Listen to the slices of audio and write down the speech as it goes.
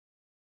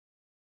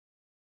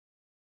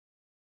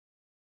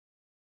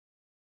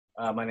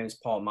My name is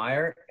Paul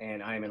Meyer,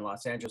 and I am in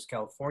Los Angeles,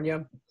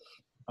 California.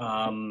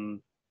 And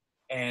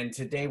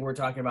today we're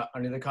talking about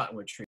Under the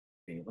Cottonwood Tree.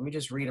 Let me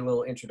just read a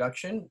little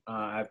introduction.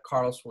 I have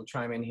Carlos will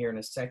chime in here in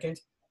a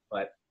second,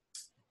 but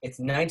it's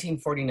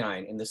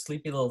 1949, and the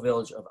sleepy little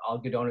village of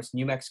Algodones,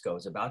 New Mexico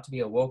is about to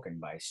be awoken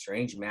by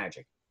strange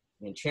magic.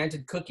 An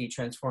enchanted cookie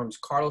transforms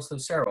Carlos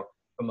Lucero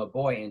from a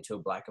boy into a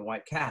black and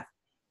white calf.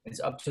 It's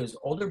up to his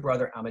older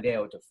brother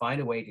Amadeo to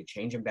find a way to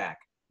change him back.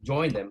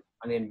 Join them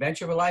on the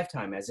adventure of a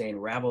lifetime as they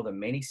unravel the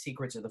many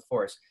secrets of the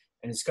forest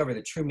and discover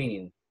the true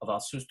meaning of El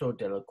Susto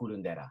de la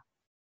Curandera.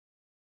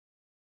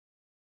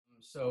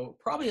 So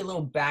probably a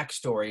little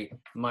backstory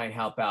might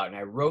help out. And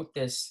I wrote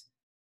this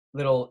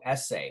little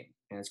essay,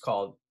 and it's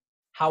called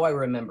How I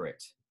Remember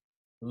It.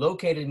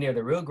 Located near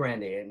the Rio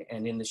Grande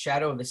and in the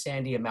shadow of the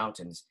Sandia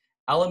Mountains,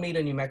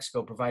 Alameda, New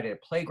Mexico provided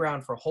a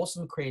playground for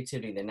wholesome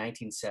creativity in the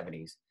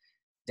 1970s.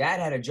 Dad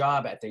had a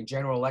job at the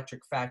General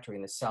Electric factory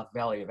in the South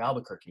Valley of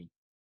Albuquerque,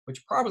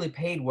 which probably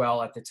paid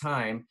well at the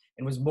time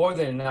and was more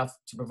than enough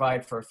to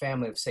provide for a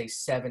family of, say,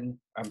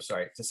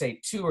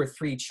 2 or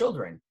 3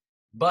 children.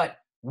 But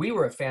we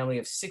were a family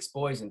of 6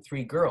 boys and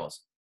 3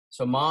 girls,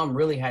 so Mom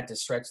really had to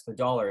stretch the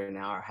dollar in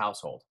our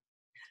household.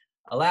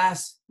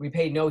 Alas, we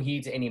paid no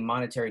heed to any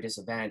monetary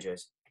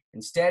disadvantages.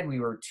 Instead,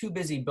 we were too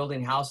busy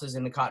building houses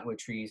in the cottonwood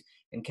trees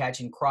and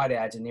catching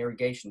crawdads in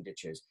irrigation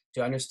ditches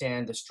to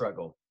understand the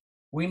struggle.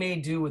 We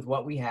made do with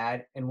what we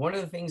had, and one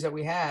of the things that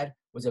we had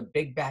was a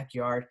big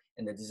backyard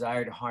and the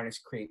desire to harness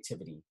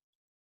creativity.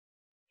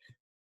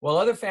 While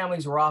other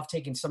families were off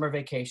taking summer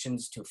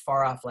vacations to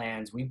far-off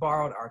lands, we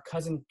borrowed our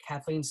cousin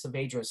Kathleen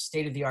Saavedra's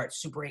state-of-the-art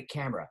Super 8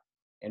 camera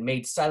and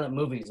made silent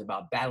movies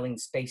about battling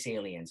space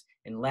aliens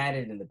and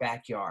landed in the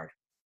backyard.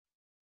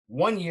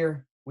 One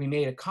year, we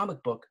made a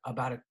comic book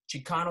about a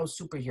Chicano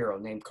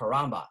superhero named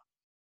Caramba.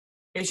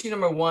 Issue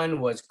number 1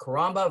 was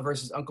Caramba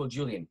versus Uncle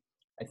Julian.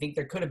 I think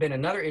there could have been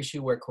another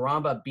issue where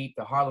Caramba beat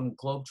the Harlem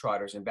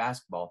Globetrotters in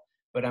basketball,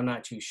 but I'm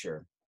not too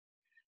sure.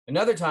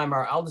 Another time,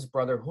 our eldest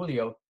brother,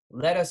 Julio,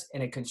 led us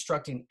in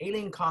constructing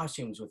alien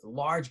costumes with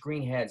large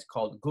green heads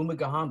called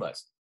Gumagahambas.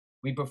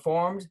 We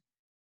performed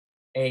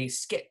a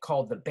skit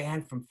called The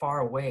Band from Far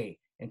Away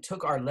and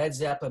took our Led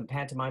Zeppelin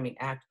pantomiming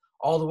act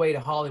all the way to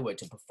Hollywood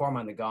to perform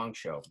on the Gong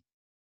Show.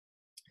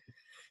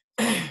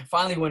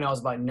 Finally, when I was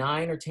about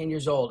 9 or 10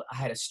 years old, I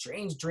had a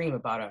strange dream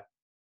about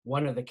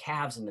one of the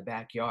calves in the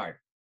backyard.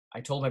 I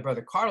told my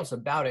brother Carlos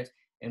about it,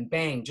 and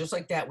bang, just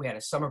like that, we had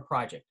a summer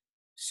project.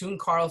 Soon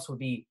Carlos would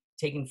be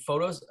taking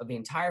photos of the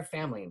entire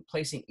family and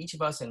placing each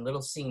of us in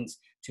little scenes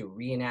to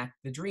reenact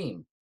the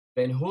dream.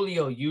 Then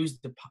Julio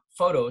used the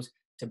photos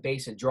to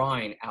base a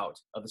drawing out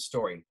of the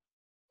story.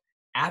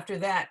 After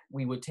that,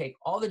 we would take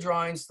all the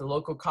drawings to the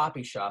local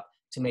copy shop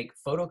to make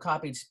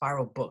photocopied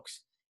spiral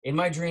books. In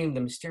my dream,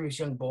 the mysterious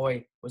young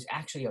boy was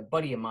actually a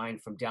buddy of mine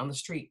from down the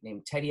street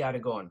named Teddy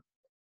Aragon.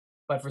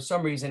 But for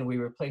some reason, we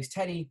replaced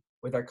Teddy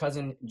with our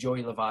cousin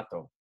Joey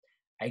Lovato.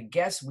 I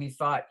guess we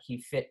thought he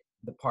fit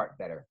the part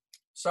better.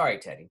 Sorry,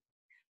 Teddy.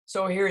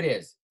 So here it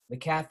is, the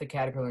calf, the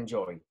caterpillar, and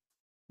Joey.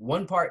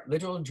 1 part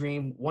literal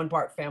dream, 1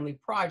 part family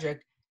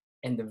project,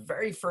 and the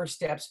very first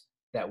steps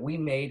that we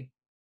made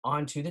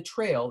onto the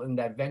trail and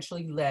that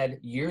eventually led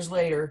years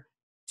later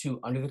to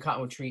Under the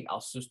Cottonwood Tree,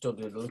 El Susto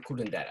de la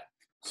Curandera.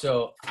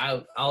 So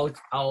I'll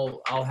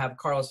have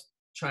Carlos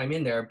chime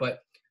in there, but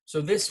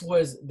so this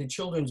was the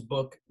children's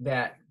book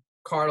that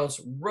Carlos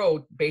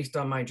wrote based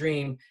on my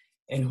dream,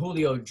 and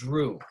Julio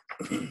drew.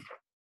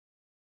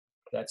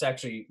 That's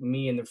actually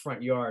me in the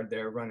front yard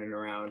there running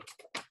around.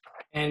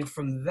 And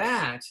from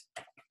that,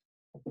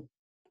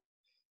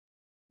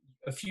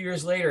 a few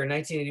years later, in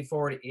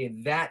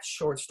 1984, that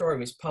short story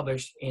was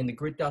published in the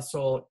Grit del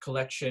Sol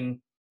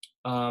collection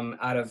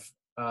out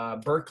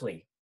of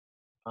Berkeley.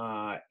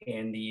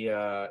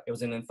 It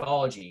was an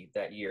anthology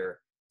that year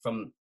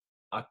from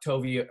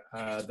Octavio.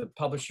 The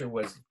publisher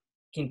was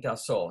Quinta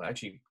Sol.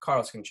 Actually,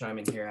 Carlos can chime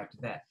in here after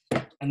that.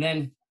 And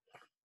then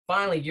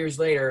finally, years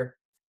later,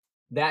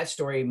 that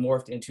story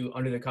morphed into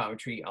Under the Cottonwood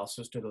Tree, El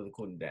Susto de la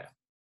Curandera.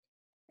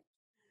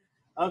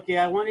 Okay,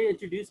 I want to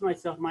introduce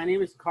myself. My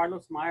name is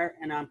Carlos Meyer,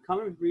 and I'm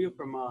coming to you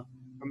from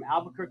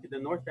Albuquerque, the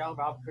North Valley of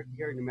Albuquerque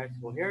here in New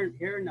Mexico.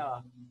 Here in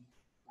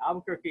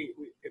Albuquerque,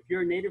 if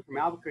you're a native from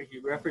Albuquerque,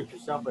 you reference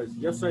yourself as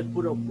yo soy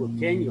puro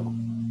buqueño.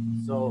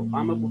 So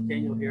I'm a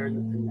buqueño here.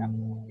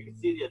 You can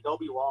see the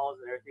adobe walls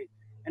and everything.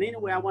 And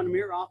anyway, I want to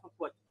mirror off of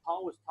what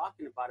Paul was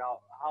talking about,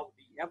 how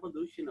the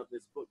evolution of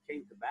this book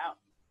came about.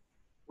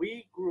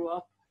 We grew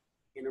up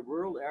in a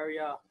rural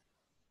area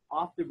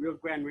off the Rio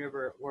Grande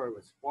River where it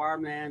was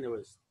farmland, there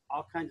was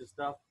all kinds of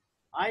stuff.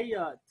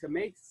 To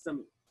make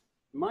some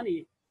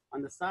money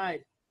on the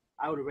side,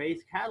 I would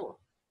raise cattle.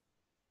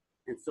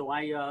 And so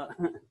I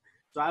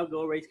would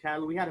go raise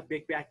cattle. We had a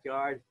big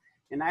backyard,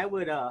 and I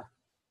would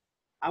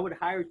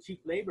hire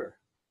cheap labor.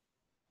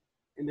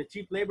 And the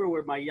cheap labor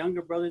were my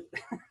younger brothers.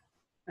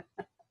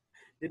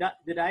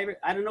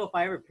 I don't know if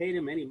I ever paid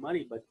him any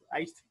money, but I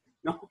used to,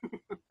 no.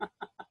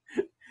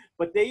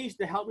 But they used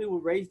to help me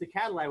raise the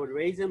cattle. I would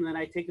raise them, and then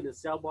I'd take them to the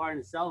sale barn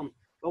and sell them.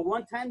 But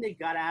one time they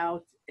got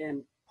out,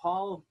 and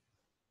Paul,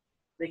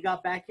 they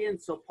got back in.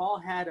 So Paul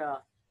had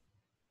a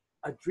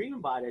dream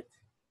about it.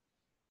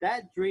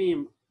 That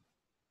dream,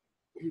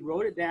 he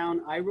wrote it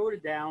down. I wrote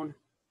it down.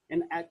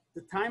 And at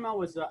the time I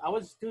was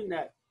a student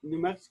at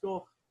New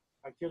Mexico.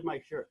 Here's my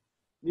shirt.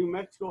 New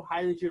Mexico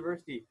Highlands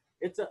University.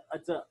 It's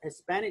a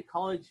Hispanic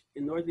college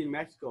in northern New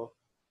Mexico,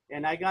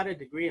 and I got a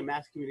degree in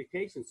mass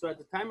communication. So at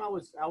the time I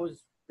was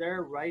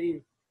there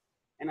writing,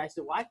 and I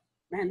said, "What,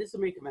 man, this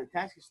will make a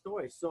fantastic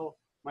story." So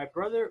my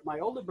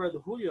older brother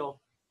Julio,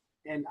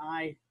 and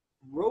I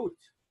wrote.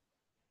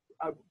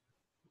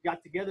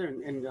 Got together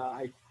and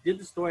I did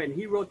the story, and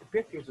he wrote the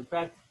pictures. In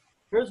fact,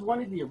 here's one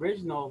of the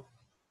original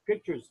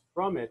pictures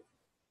from it.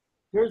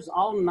 Here's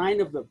all 9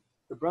 of the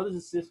brothers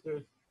and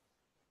sisters.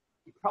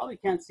 You probably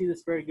can't see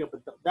this very good,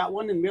 but that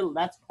one in the middle,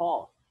 that's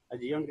Paul,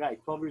 as a young guy,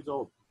 12 years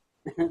old.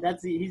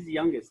 He's the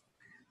youngest.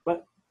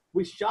 But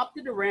we shopped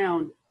it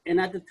around, and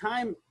at the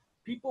time,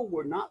 people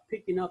were not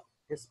picking up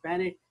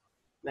Hispanic,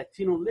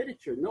 Latino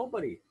literature.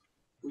 Nobody.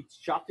 We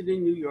shopped it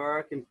in New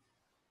York, and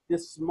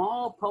this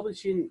small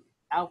publishing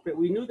outfit.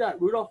 We knew that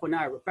Rudolph and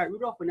I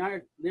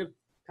lived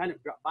kind of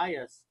by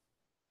us,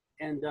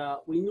 and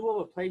we knew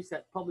of a place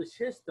that published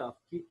his stuff,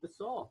 Keep the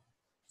Soul.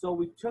 So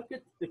we took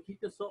it to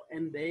Keep the Soul,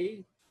 and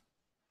they,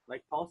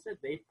 like Paul said,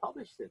 they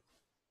published it,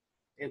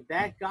 and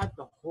that got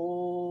the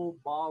whole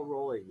ball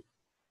rolling.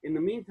 In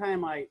the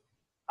meantime, I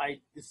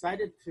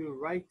decided to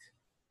write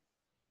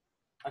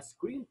a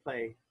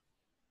screenplay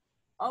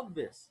of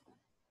this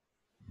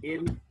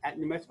at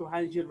New Mexico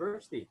Highlands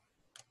University.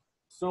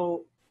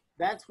 So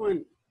that's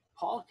when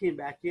Paul came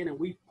back in, and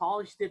we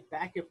polished it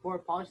back and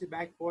forth,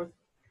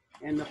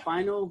 and the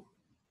final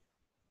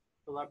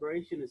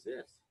collaboration is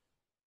this.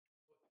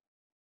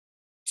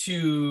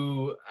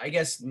 To, I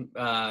guess,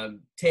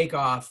 take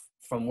off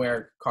from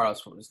where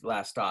Carlos was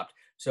last stopped.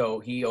 So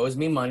he owes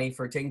me money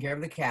for taking care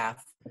of the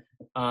calf.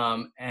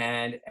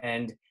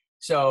 And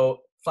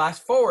so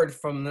fast forward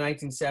from the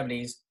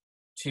 1970s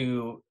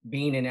to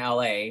being in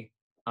LA,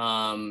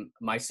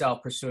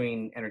 myself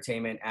pursuing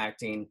entertainment,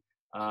 acting.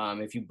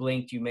 If you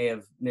blinked, you may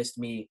have missed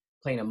me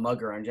playing a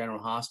mugger on General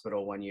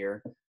Hospital one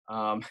year.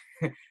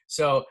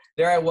 So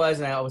there I was,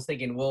 and I was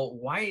thinking, well,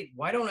 why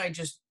don't I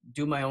just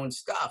do my own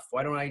stuff?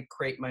 Why don't I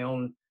create my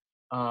own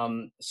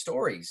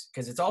stories?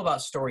 Because it's all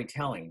about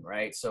storytelling,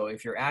 right? So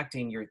if you're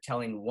acting, you're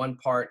telling one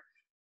part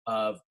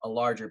of a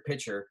larger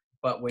picture,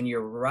 but when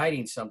you're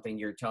writing something,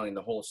 you're telling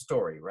the whole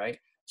story, right?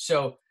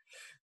 So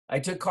I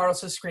took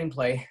Carlos's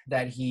screenplay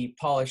that he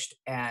polished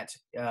at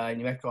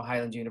New Mexico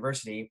Highlands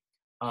University.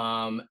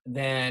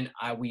 Then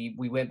we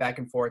went back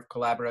and forth,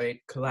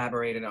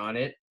 collaborated on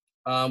it.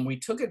 We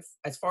took it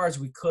as far as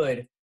we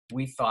could,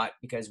 we thought,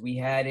 because we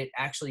had it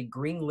actually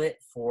greenlit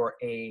for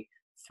a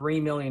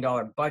 $3 million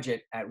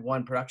budget at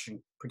one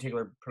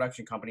particular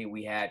production company.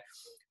 We had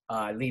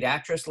a lead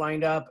actress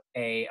lined up,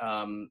 a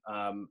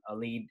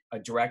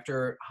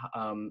director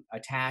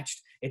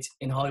attached. It's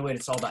in Hollywood,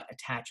 it's all about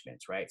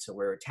attachments, right? So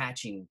we're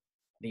attaching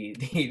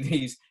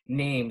these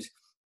names.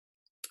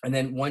 And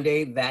then one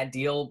day that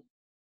deal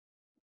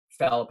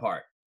fell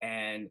apart,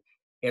 and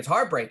it's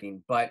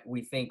heartbreaking, but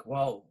we think,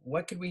 well,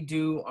 what could we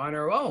do on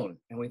our own?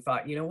 And we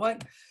thought, you know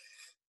what?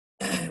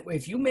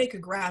 If you make a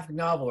graphic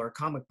novel or a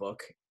comic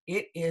book,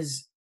 it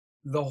is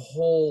the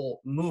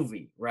whole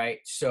movie, right?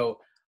 So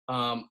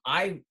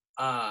I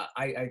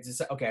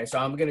just, okay, so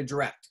I'm going to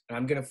direct, and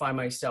I'm going to find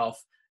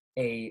myself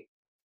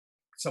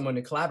someone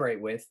to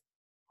collaborate with,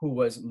 who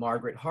was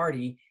Margaret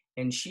Hardy,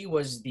 and she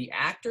was the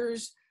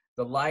actors,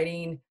 the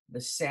lighting,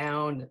 the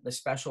sound, the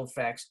special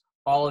effects,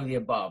 all of the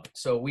above.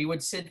 So we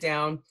would sit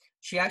down.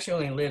 She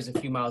actually only lives a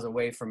few miles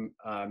away from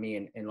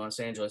me in Los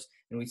Angeles,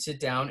 and we'd sit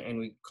down and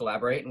we'd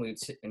collaborate, and we'd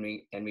sit and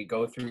we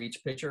go through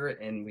each picture,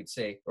 and we'd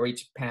say, or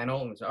each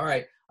panel, and we'd say, all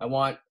right, I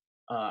want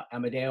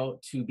Amadeo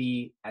to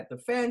be at the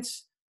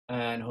fence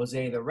and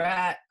Jose the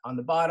rat on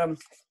the bottom,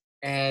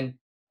 and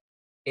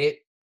it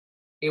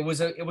was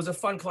a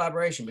fun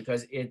collaboration,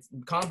 because it's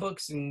comic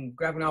books and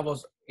graphic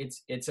novels.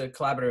 It's a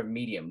collaborative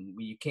medium.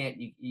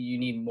 You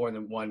need more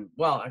than one.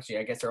 Well, actually,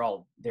 I guess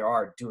there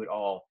are do it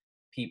all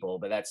people,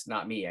 but that's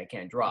not me. I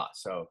can't draw.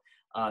 So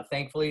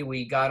thankfully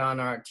we got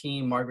on our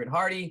team Margaret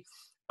Hardy,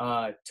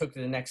 took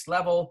to the next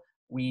level.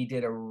 We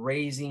did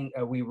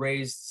we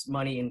raised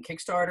money in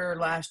Kickstarter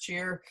last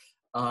year,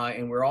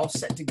 and we're all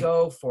set to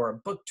go for a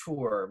book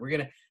tour.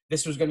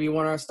 This was gonna be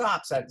one of our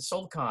stops at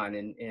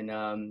SoulCon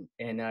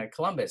in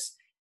Columbus,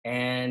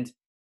 and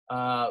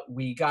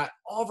we got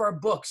all of our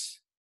books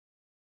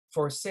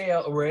for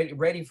sale,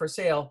 ready for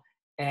sale.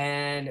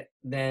 And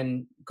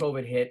then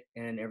COVID hit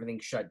and everything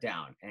shut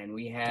down. And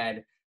we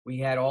had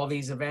all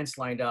these events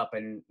lined up,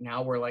 and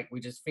now we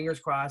just fingers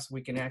crossed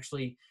we can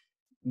actually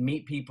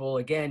meet people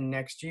again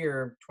next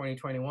year,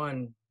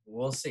 2021.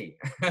 We'll see.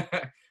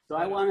 So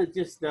I want to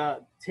just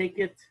take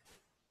it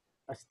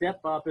a step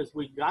up, as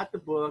we got the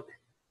book,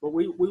 but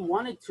we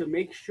wanted to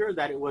make sure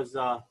that it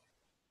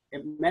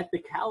met the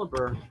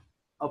caliber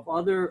of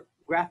other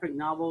graphic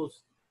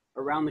novels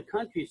around the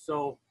country.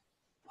 So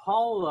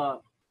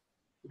Paul,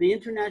 the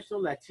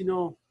International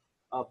Latino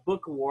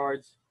Book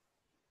Awards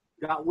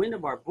got wind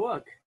of our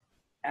book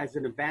as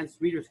an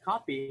advanced reader's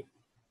copy,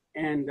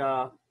 and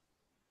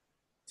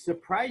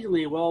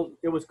surprisingly, well,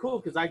 it was cool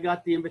because I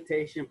got the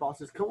invitation. Paul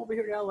says, "Come over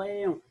here to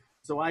LA," and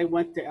so I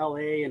went to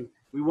LA, and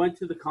we went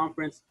to the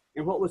conference.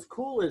 And what was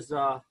cool is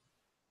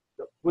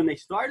when they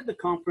started the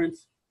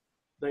conference,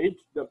 the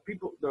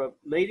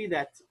lady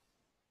that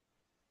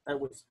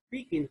was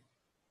speaking,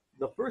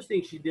 the first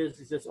thing she did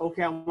is says,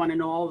 "Okay, I want to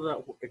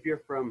know if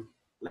you're from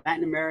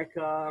Latin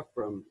America,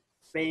 from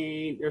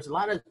Spain." There's a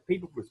lot of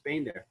people from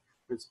Spain there,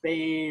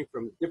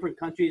 from different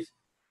countries.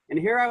 And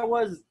here I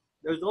was,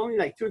 there was only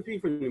like 2 or 3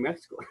 from New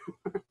Mexico.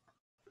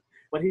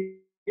 But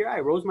here I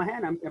rose my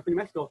hand, I'm from New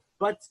Mexico.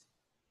 But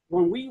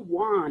when we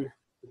won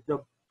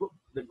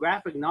the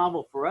graphic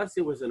novel, for us,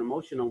 it was an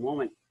emotional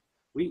moment.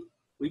 We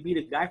beat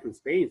a guy from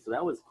Spain, so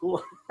that was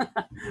cool.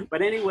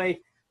 But anyway,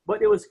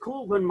 but it was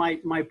cool when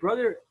my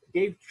brother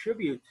gave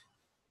tribute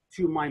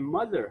to my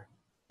mother.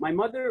 My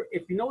mother,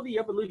 if you know the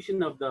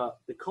evolution of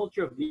the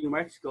culture of New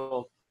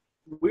Mexico,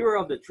 we were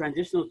of the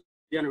transitional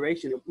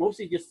generation,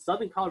 mostly just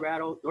southern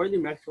Colorado, northern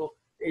New Mexico.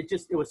 It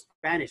was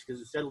Spanish because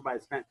it was settled by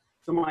the Spanish.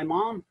 So my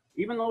mom,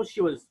 even though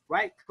she was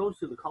right close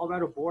to the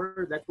Colorado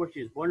border, that's where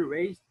she was born and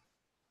raised.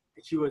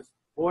 She was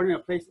born in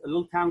a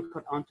little town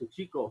called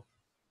Antonchico.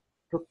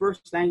 Her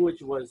first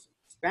language was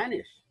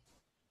Spanish,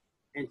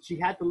 and she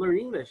had to learn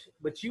English.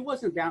 But she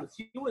wasn't down.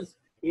 She was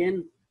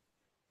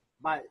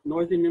by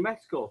northern New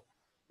Mexico.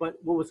 But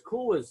what was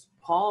cool was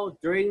Paul,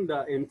 during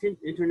the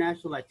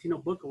International Latino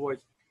Book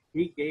Awards,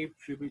 he gave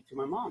tribute to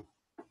my mom.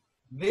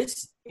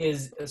 This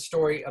is a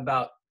story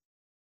about,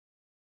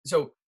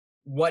 so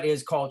what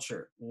is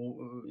culture?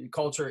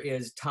 Culture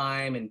is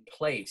time and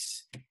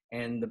place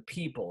and the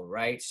people,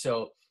 right?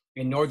 So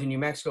in northern New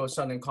Mexico,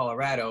 southern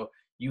Colorado,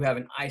 you have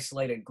an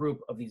isolated group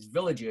of these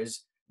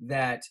villages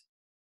that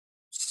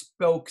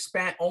spoke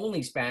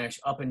only Spanish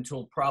up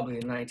until probably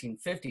the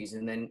 1950s,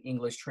 and then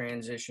English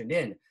transitioned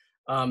in.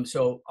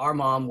 So our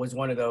mom was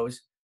one of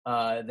those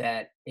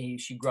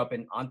she grew up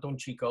in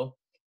Antonchico,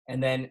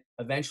 and then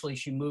eventually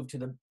she moved to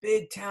the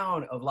big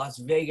town of Las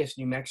Vegas,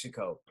 New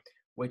Mexico,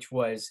 which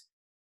was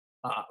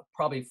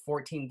probably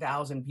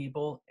 14,000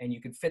 people, and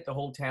you could fit the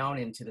whole town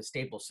into the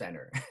Staples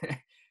Center.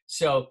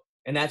 So,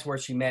 and that's where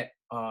she met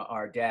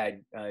our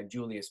dad,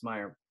 Julius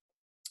Meyer.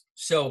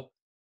 So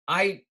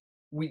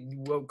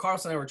what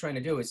Carlos and I were trying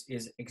to do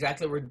is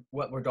exactly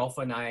what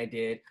Rodolfo and I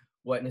did,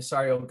 what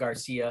Nazario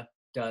Garcia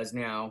does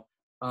now,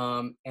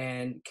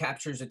 and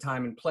captures a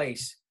time and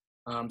place.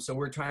 So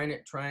we're trying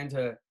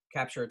to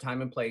capture a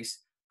time and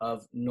place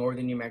of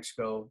northern New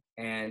Mexico,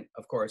 and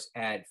of course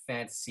add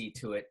fantasy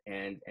to it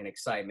and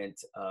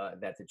excitement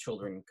that the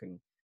children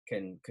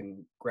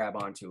can grab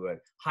onto. A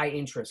high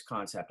interest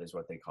concept is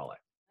what they call it.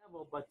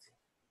 But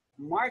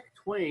Mark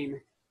Twain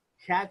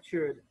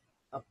captured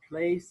a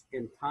place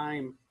in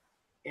time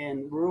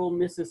in rural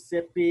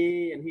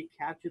Mississippi, and he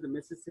captured the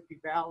Mississippi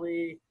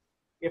Valley.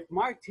 If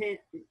Mark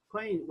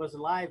Twain was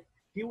alive,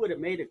 he would have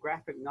made a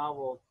graphic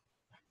novel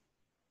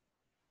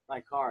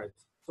like ours.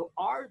 So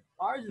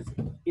ours is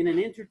in an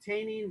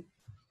entertaining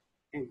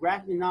and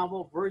graphic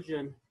novel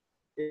version,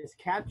 is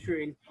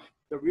capturing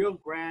the Rio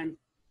Grande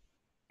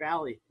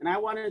Valley. And I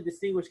want to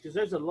distinguish, because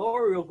there's a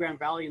lower Rio Grande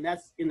Valley, and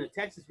that's in the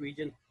Texas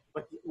region,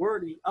 but we're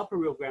the upper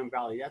Rio Grande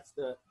Valley. That's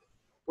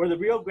where the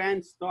Rio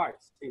Grande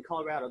starts in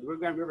Colorado. The Rio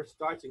Grande River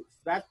starts, and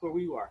that's where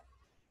we are.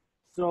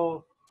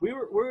 So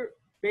we're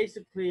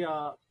basically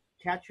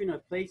capturing a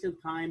place in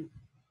time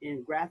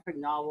in graphic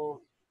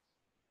novel.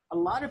 A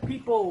lot of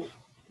people,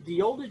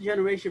 the older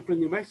generation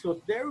from New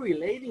Mexico, they're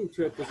relating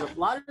to it because a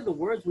lot of the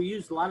words we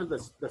use, a lot of the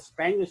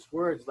Spanglish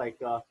words, like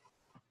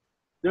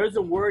there's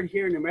a word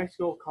here in New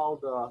Mexico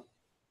called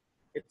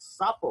it's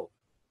sapo.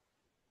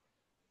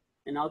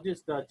 And I'll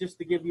just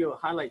to give you a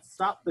highlight,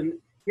 sapo.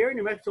 Here in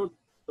New Mexico,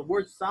 the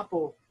word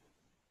sapo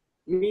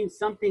means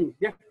something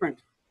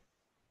different,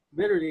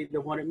 literally,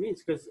 than what it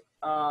means. Because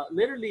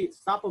literally,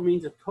 sapo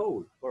means a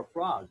toad or a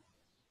frog.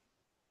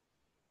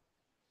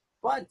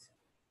 But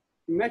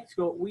in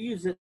Mexico, we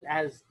use it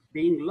as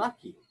being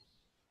lucky.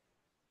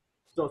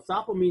 So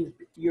sapo means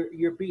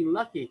you're being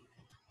lucky,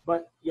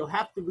 but you'll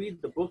have to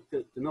read the book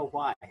to know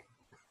why.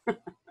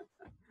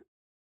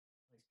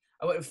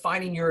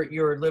 Finding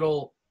your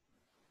little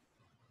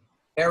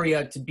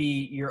area to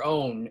be your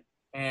own,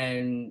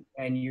 and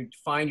you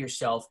find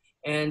yourself,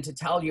 and to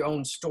tell your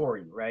own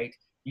story, right?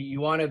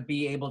 You want to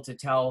be able to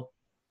tell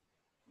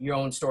your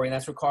own story, and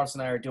that's what Carlos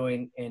and I are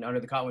doing in Under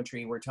the Cottonwood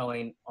Tree. We're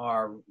telling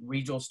our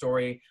regional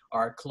story,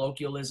 our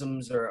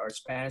colloquialisms, or our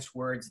Spanish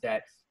words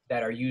that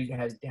are used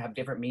have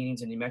different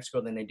meanings in New Mexico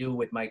than they do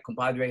with my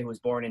compadre who was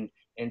born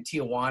in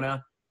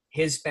Tijuana.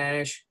 His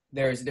Spanish,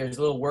 there's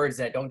little words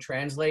that don't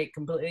translate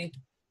completely,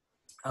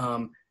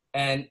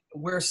 and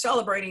we're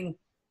celebrating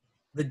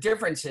the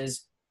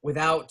differences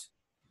without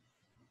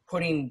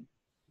putting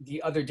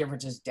the other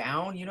differences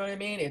down. You know what I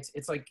mean?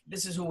 It's like,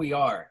 this is who we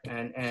are,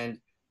 and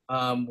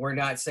we're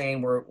not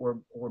saying we're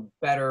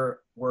better.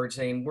 We're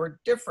saying we're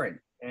different,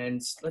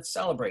 and let's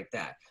celebrate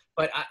that.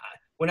 But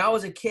when I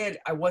was a kid,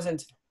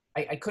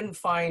 I couldn't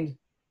find.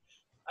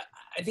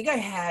 I think I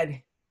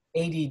had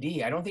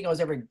ADD. I don't think I was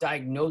ever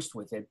diagnosed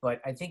with it,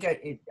 but I think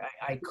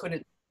I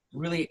couldn't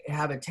really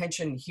have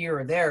attention here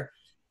or there.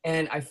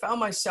 And I found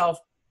myself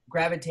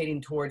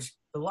gravitating towards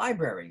the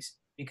libraries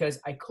because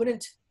I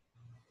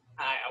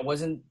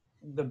wasn't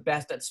the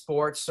best at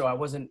sports. So I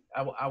wasn't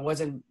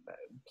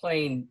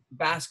playing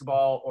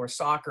basketball or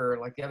soccer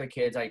like the other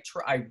kids. I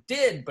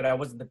did, but I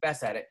wasn't the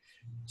best at it.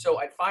 So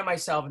I'd find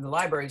myself in the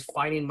libraries,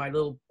 finding my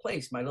little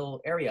place, my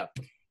little area.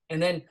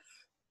 And then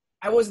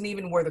I wasn't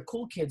even where the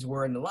cool kids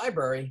were in the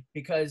library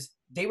because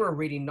they were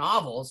reading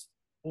novels.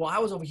 Well, I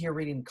was over here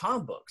reading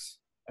comic books.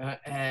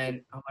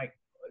 And I'm like,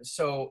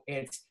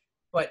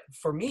 but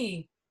for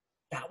me,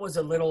 that was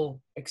a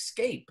little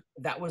escape.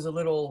 That was a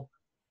little,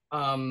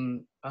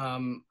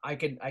 I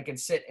could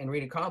sit and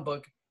read a comic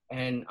book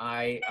and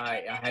I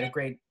had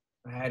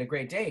a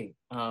great day.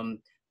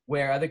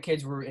 Where other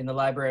kids were in the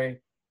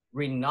library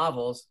reading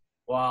novels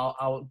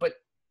but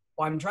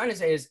what I'm trying to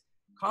say is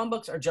comic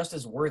books are just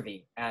as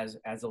worthy as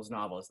those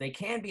novels. They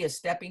can be a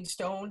stepping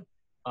stone,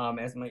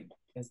 as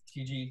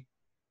TG,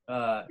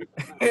 well,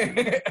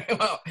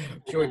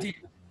 sure, this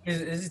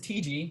is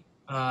TG,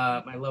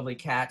 my lovely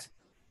cat.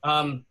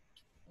 Comic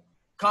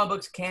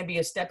books can be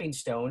a stepping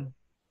stone,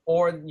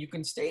 or you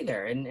can stay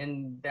there,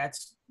 and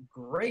that's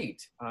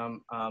great.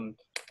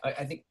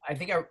 I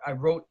think I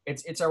wrote.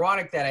 It's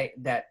ironic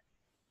that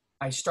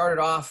I started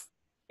off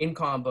in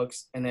comic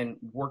books and then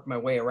worked my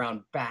way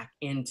around back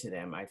into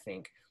them. I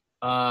think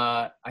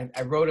I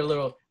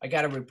wrote I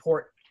got a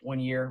report one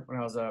year when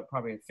I was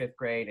probably in 5th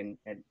grade and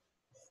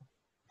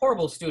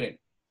horrible student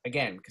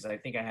again, because I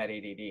think I had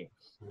ADD.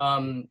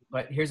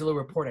 But here's a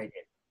little report I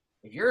did.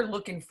 If you're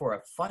looking for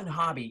a fun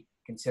hobby,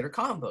 consider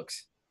comic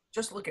books.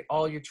 Just look at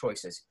all your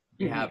choices.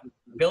 You have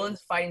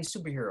villains fighting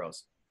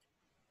superheroes,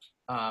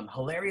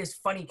 hilarious,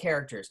 funny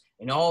characters,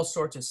 and all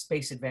sorts of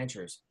space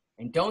adventures.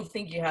 And don't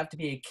think you have to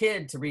be a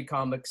kid to read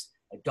comics.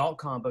 Adult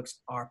comic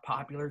books are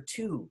popular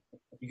too.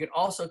 You can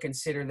also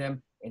consider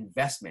them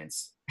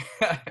investments.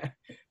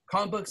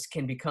 Comic books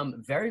can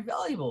become very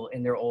valuable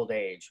in their old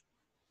age.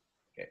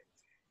 Okay.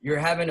 You're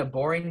having a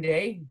boring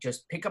day,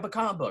 just pick up a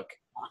comic book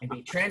and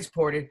be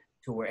transported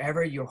to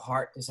wherever your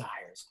heart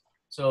desires.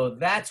 So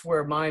that's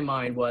where my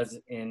mind was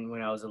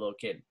when I was a little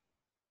kid.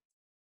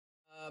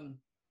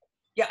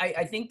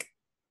 I think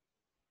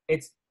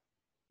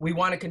we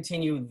want to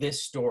continue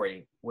this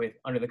story with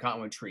Under the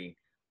Cottonwood Tree.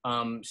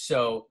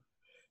 So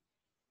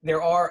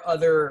there are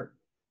other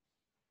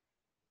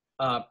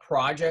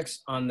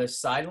projects on the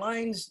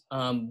sidelines.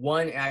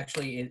 One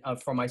actually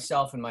for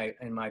myself and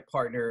my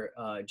partner,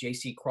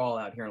 JC Crawl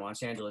out here in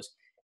Los Angeles,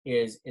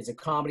 is a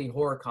comedy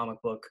horror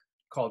comic book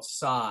called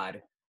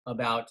Sod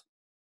about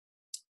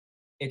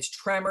it's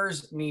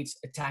Tremors meets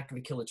Attack of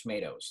the Killer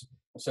Tomatoes.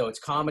 So it's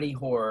comedy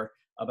horror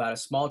about a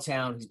small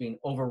town who's being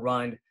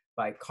overrun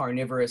by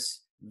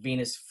carnivorous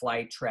Venus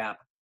flytrap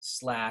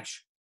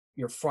 /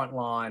 your front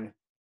lawn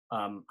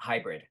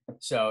hybrid.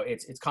 So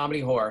it's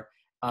comedy horror.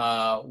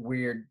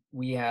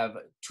 We have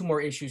 2 more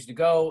issues to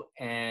go,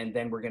 and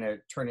then we're gonna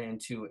turn it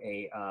into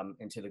a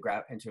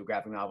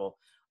graphic novel.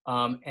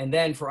 And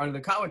then for Under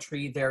the Cottonwood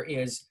Tree, there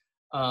is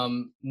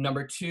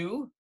number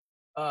 2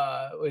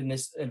 in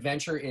this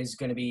adventure is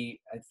going to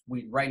be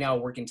right now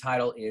working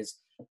title is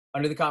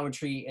Under the Cottonwood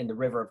Tree in the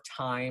River of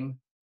Time.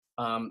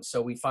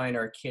 So we find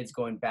our kids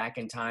going back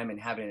in time and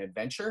having an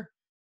adventure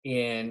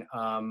in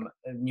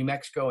New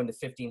Mexico in the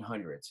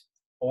 1500s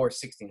or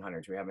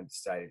 1600s. We haven't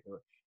decided.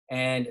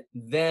 And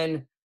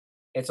then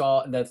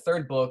the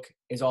 3rd book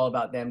is all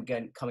about them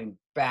coming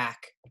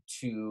back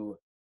to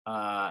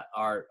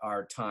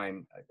our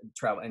time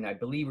travel. And I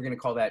believe we're going to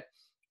call that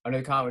Under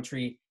the Cottonwood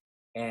Tree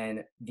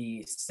and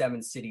the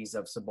 7 cities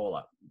of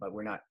Cibola, but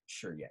we're not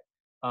sure yet.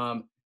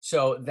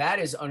 So that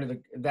is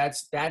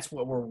that's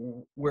what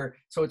we're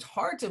so it's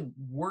hard to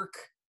work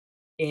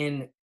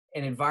in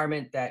an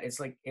environment that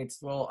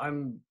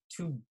I'm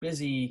too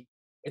busy.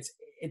 It's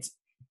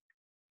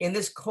in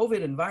this COVID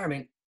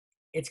environment,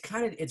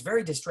 it's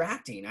very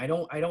distracting. I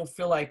don't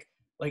feel like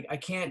I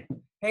can't,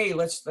 hey,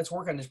 let's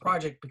work on this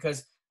project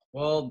because,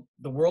 well,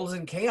 the world is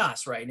in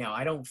chaos right now.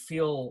 I don't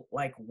feel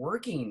like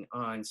working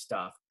on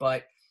stuff,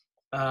 but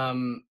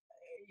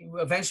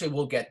eventually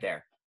we'll get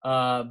there.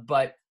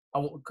 But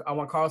I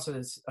want Carlos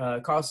is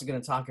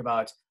going to talk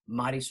about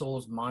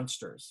Marisol's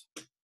Monsters.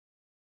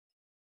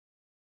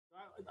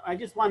 I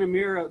just want to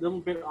mirror a little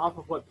bit off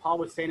of what Paul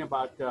was saying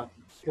about,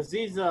 because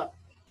these,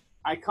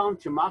 I call them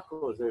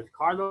chamacos. There's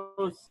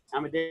Carlos,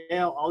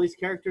 Amadeo, all these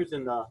characters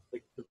in the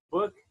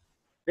book.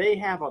 They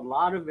have a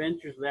lot of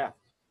interest left.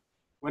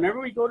 Whenever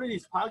we go to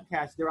these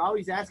podcasts, they're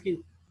always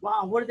asking,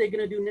 wow, what are they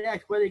going to do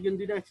next? What are they going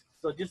to do next?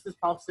 So just as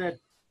Paul said,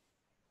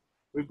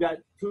 we've got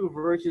 2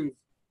 versions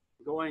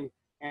going,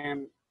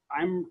 and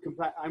I'm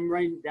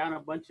writing down a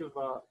bunch of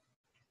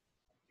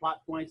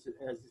plot points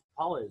as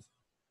Paul is.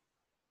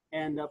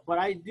 And but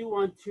I do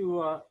want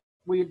to.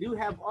 We do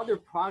have other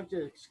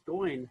projects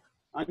going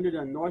under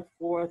the North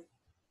 4th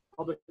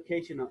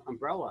publication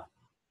umbrella,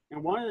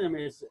 and one of them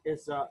is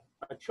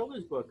a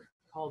children's book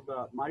called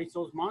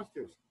Marisol's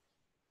Monsters.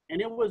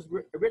 and it was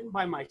written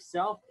by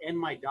myself and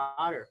my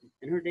daughter,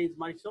 and her name's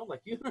Marisol,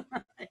 like you.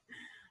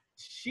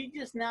 She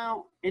just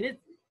now, and it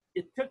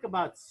took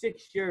about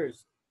 6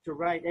 years to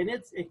write, and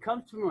it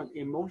comes from an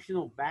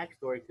emotional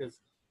backstory because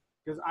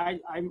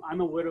I'm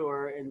a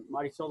widower and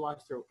Marisol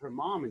lost her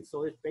mom, and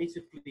so it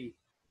basically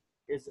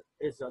is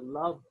a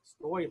love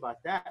story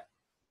about that,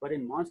 but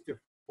in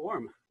monster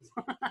form,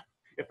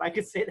 if I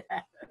could say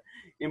that,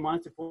 in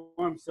monster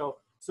form. So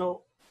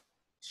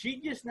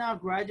she just now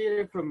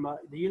graduated from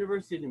the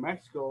University of New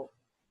Mexico,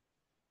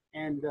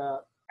 and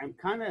I'm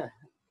kind of,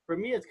 for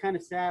me, it's kind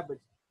of sad, but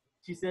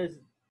she says,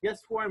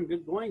 "Guess where I'm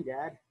going,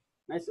 Dad?"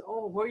 And I said,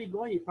 "Oh, where are you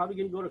going? You're probably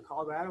gonna go to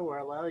Colorado or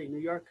LA, New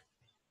York."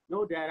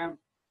 "No, Dad,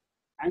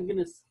 I'm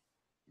gonna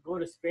go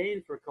to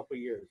Spain for a couple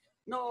of years."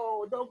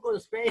 "No, don't go to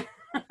Spain."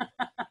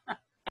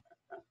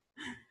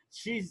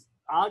 She's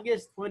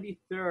August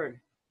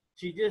 23rd.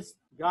 She just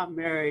got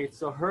married,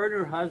 so her and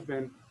her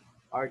husband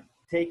are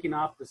taking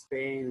off to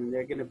Spain, and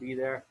they're gonna be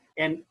there.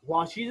 And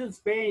while she's in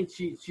Spain,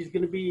 she's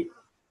gonna be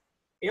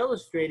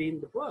illustrating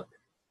the book.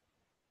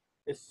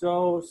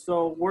 So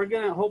we're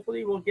gonna,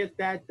 hopefully we'll get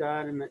that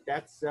done, and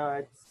that's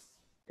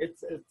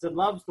it's a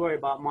love story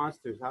about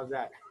monsters. How's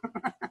that?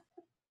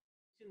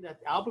 That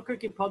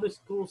Albuquerque Public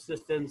School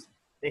Systems,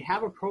 they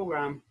have a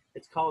program.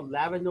 It's called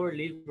Lavendar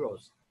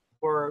Libros.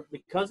 For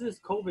because of this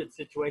COVID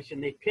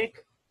situation, they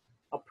pick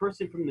a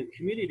person from the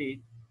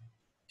community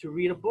to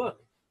read a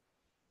book,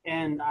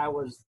 and I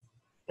was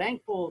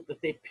thankful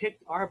that they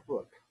picked our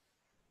book.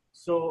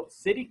 So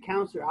City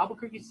Councilor,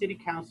 Albuquerque City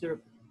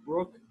Councilor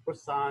Brooke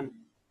Brisson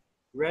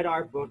read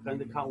our book on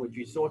the Cottonwood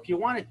Tree. So if you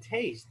want a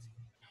taste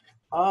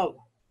of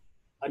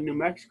a New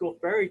Mexico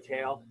fairy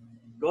tale,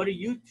 go to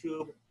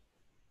YouTube,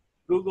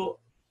 Google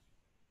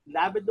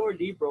Labrador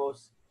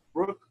Libros,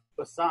 Brooke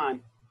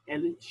Brisson,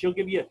 and she'll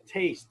give you a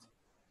taste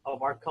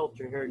of our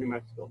culture here in New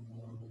Mexico.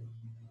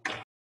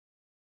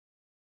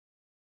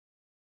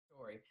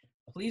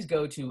 Please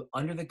go to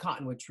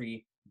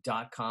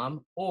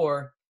underthecottonwoodtree.com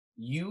or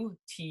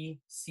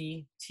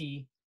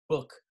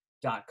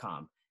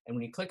utctbook.com. And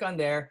when you click on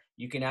there,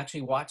 you can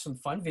actually watch some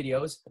fun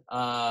videos.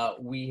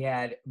 We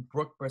had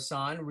Brooke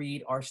Brisson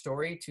read our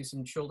story to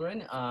some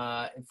children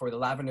for the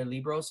Lavender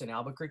Libros in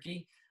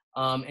Albuquerque.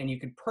 And you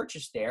can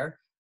purchase there.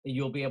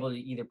 You'll be able to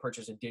either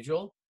purchase a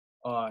digital,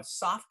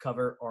 soft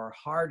cover, or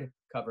hard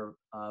cover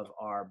of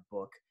our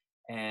book,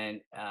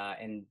 and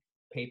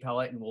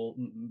PayPal it,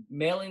 and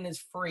mailing is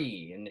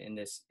free in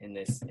this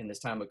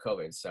time of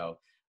COVID. So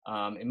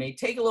it may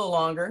take a little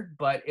longer,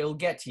 but it'll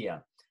get to you.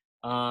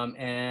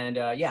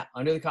 Yeah,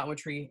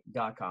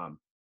 underthecottonwoodtree.com.